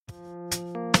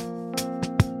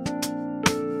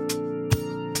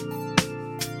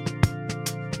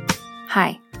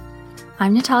Hi,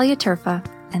 I'm Natalia Turfa,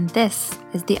 and this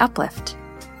is The Uplift,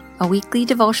 a weekly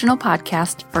devotional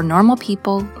podcast for normal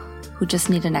people who just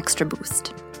need an extra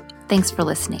boost. Thanks for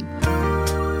listening.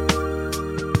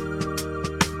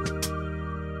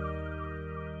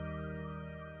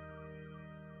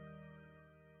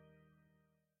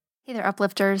 Hey there,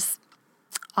 Uplifters.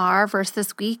 Our verse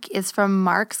this week is from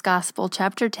Mark's Gospel,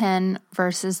 chapter 10,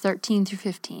 verses 13 through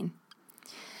 15.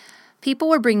 People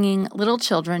were bringing little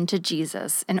children to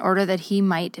Jesus in order that he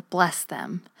might bless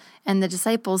them, and the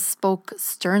disciples spoke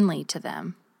sternly to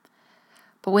them.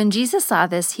 But when Jesus saw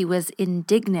this, he was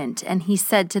indignant, and he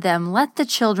said to them, "Let the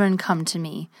children come to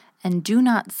me, and do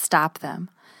not stop them,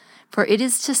 for it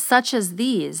is to such as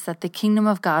these that the kingdom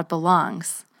of God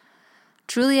belongs.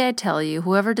 Truly I tell you,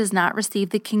 whoever does not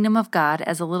receive the kingdom of God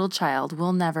as a little child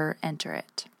will never enter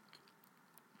it."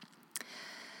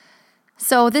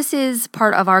 So this is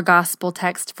part of our gospel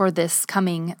text for this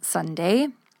coming Sunday.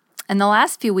 In the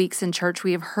last few weeks in church,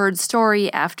 we have heard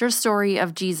story after story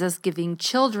of Jesus giving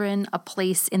children a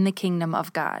place in the kingdom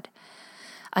of God.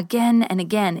 Again and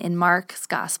again in Mark's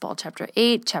Gospel, chapter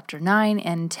 8, chapter 9,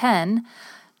 and 10,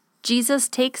 Jesus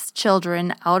takes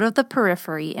children out of the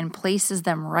periphery and places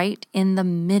them right in the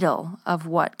middle of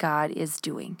what God is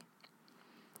doing.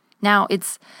 Now,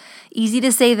 it's easy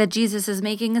to say that Jesus is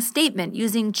making a statement,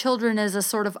 using children as a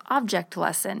sort of object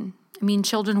lesson. I mean,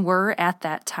 children were, at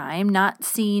that time, not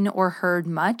seen or heard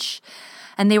much,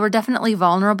 and they were definitely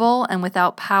vulnerable and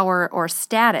without power or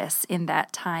status in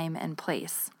that time and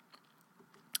place.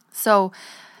 So,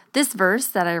 this verse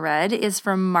that I read is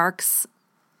from Mark's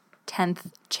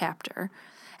 10th chapter.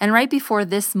 And right before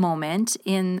this moment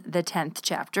in the 10th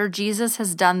chapter, Jesus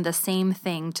has done the same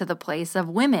thing to the place of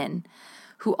women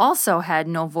who also had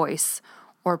no voice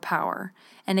or power,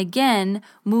 and again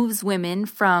moves women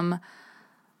from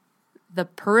the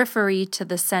periphery to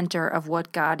the center of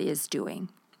what God is doing.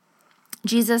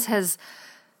 Jesus has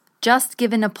just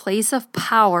given a place of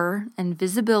power and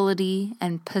visibility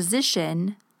and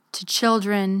position to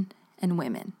children and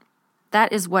women.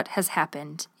 That is what has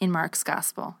happened in Mark's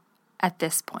Gospel at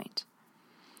this point.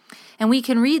 And we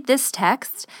can read this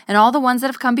text and all the ones that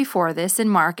have come before this in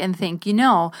Mark and think, we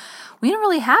don't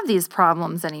really have these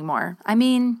problems anymore. I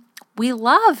mean, we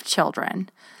love children.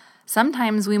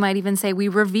 Sometimes we might even say we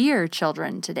revere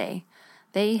children today.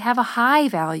 They have a high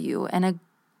value and a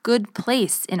good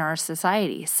place in our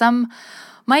society. Some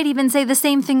might even say the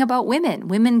same thing about women.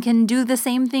 Women can do the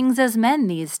same things as men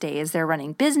these days. They're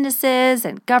running businesses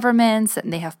and governments,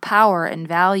 and they have power and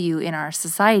value in our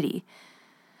society.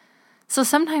 So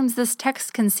sometimes this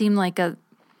text can seem like a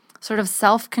sort of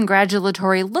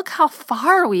self-congratulatory, look how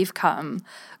far we've come.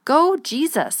 Go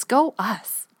Jesus, go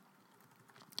us.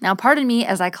 Now, pardon me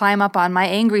as I climb up on my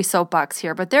angry soapbox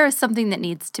here, but there is something that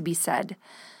needs to be said.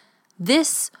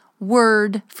 This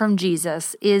word from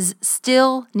Jesus is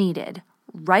still needed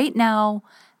right now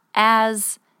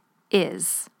as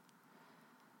is.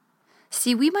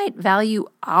 See, we might value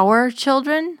our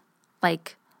children,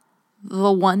 like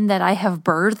the one that I have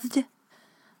birthed,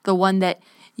 the one that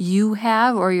you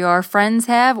have or your friends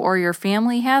have or your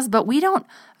family has, but we don't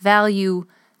value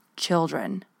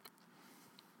children.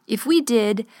 If we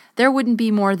did, there wouldn't be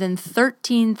more than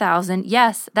 13,000,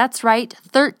 yes, that's right,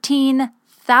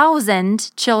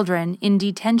 13,000 children in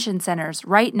detention centers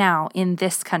right now in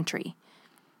this country.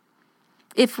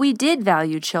 If we did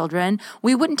value children,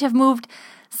 we wouldn't have moved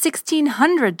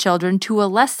 1,600 children to a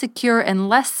less secure and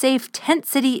less safe tent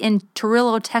city in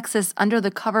Turillo, Texas, under the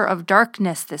cover of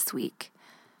darkness this week.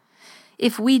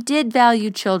 If we did value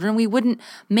children, we wouldn't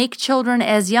make children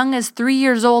as young as 3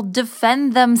 years old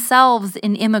defend themselves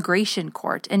in immigration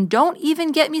court. And don't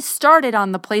even get me started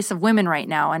on the place of women right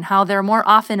now and how they're more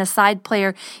often a side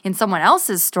player in someone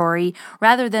else's story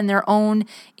rather than their own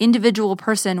individual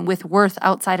person with worth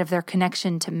outside of their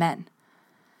connection to men.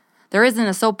 There isn't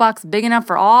a soapbox big enough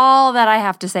for all that I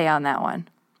have to say on that one.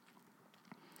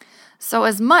 So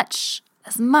as much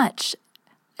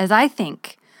as I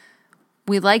think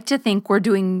we like to think we're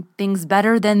doing things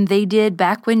better than they did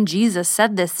back when Jesus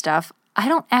said this stuff, I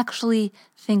don't actually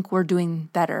think we're doing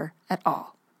better at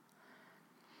all.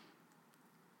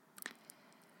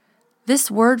 This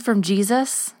word from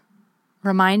Jesus,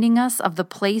 reminding us of the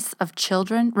place of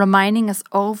children, reminding us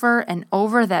over and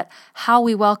over that how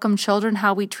we welcome children,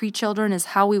 how we treat children is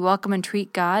how we welcome and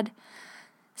treat God,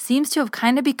 seems to have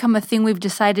kind of become a thing we've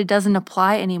decided doesn't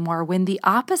apply anymore when the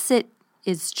opposite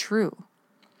is true.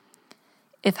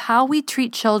 If how we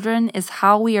treat children is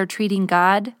how we are treating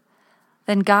God,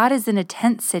 then God is in a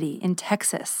tent city in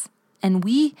Texas, and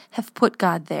we have put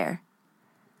God there.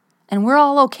 And we're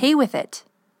all okay with it.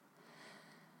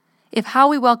 If how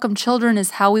we welcome children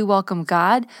is how we welcome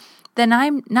God, then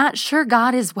I'm not sure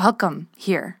God is welcome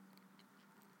here.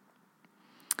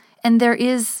 And there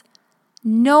is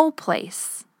no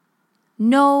place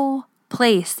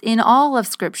in all of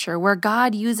Scripture where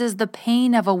God uses the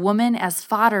pain of a woman as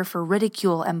fodder for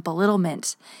ridicule and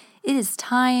belittlement. It is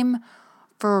time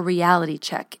for a reality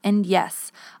check. And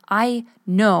yes, I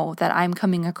know that I'm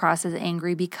coming across as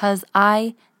angry because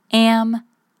I am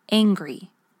angry.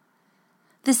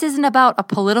 This isn't about a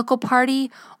political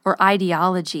party or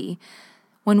ideology.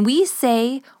 When we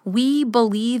say we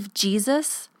believe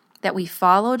Jesus, that we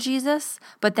follow Jesus,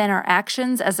 but then our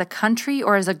actions as a country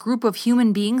or as a group of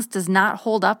human beings does not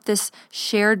hold up this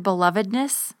shared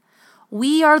belovedness,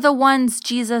 we are the ones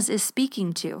Jesus is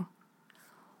speaking to.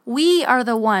 We are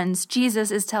the ones Jesus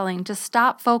is telling to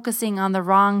stop focusing on the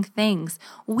wrong things.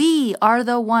 We are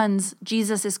the ones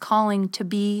Jesus is calling to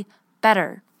be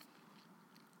better.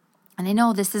 And I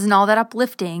know this isn't all that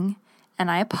uplifting,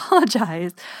 and I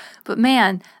apologize, but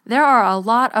man, there are a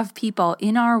lot of people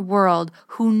in our world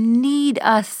who need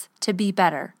us to be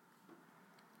better.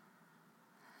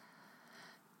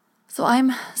 So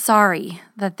I'm sorry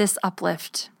that this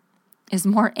uplift is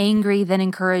more angry than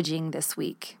encouraging this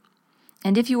week.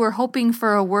 And if you were hoping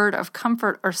for a word of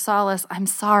comfort or solace, I'm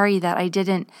sorry that I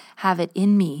didn't have it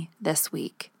in me this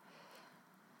week.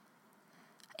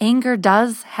 Anger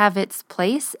does have its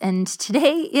place, and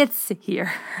today it's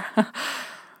here.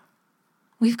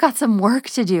 We've got some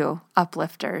work to do,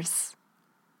 uplifters.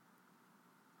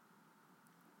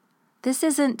 This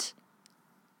isn't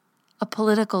a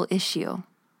political issue.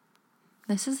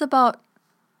 This is about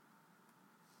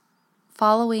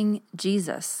following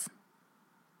Jesus.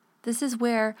 This is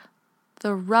where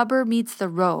the rubber meets the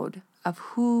road of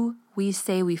who we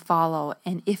say we follow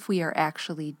and if we are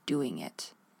actually doing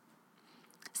it.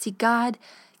 See, God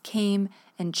came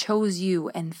and chose you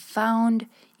and found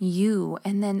you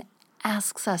and then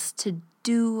asks us to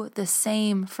do the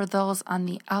same for those on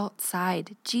the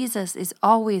outside. Jesus is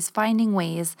always finding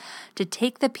ways to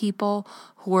take the people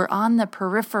who are on the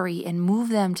periphery and move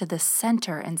them to the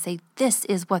center and say, this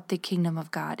is what the kingdom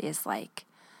of God is like.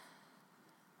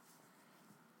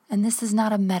 And this is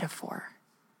not a metaphor.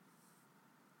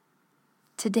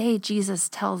 Today, Jesus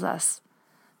tells us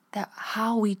that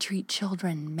how we treat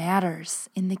children matters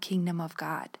in the kingdom of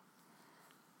God.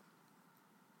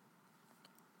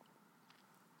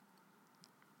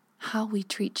 How we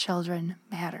treat children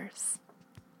matters.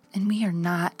 And we are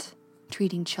not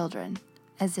treating children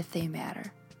as if they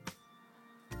matter.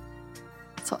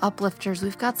 So uplifters,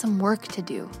 we've got some work to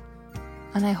do.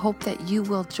 And I hope that you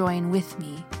will join with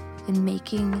me in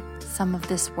making some of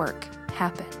this work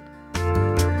happen.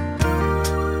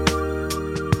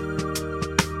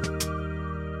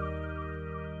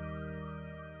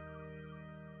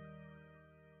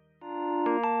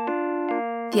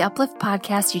 The Uplift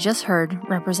podcast you just heard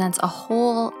represents a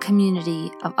whole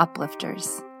community of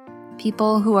uplifters,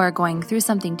 people who are going through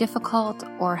something difficult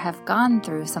or have gone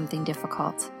through something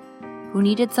difficult, who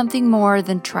needed something more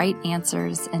than trite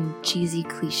answers and cheesy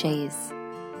cliches.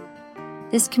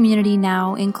 This community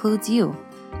now includes you.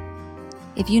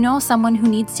 If you know someone who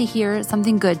needs to hear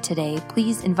something good today,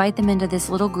 please invite them into this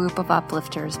little group of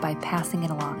uplifters by passing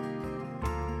it along.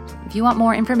 If you want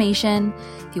more information,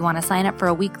 if you want to sign up for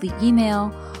a weekly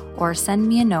email or send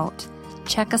me a note,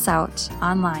 check us out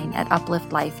online at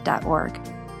upliftlife.org.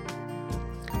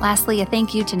 Lastly, a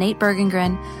thank you to Nate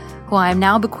Bergengren, who I am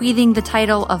now bequeathing the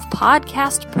title of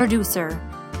podcast producer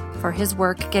for his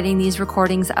work getting these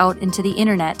recordings out into the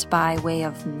internet by way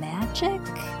of magic.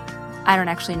 I don't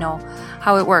actually know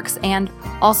how it works, and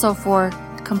also for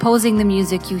composing the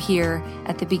music you hear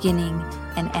at the beginning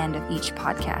and end of each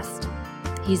podcast.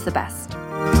 He's the best.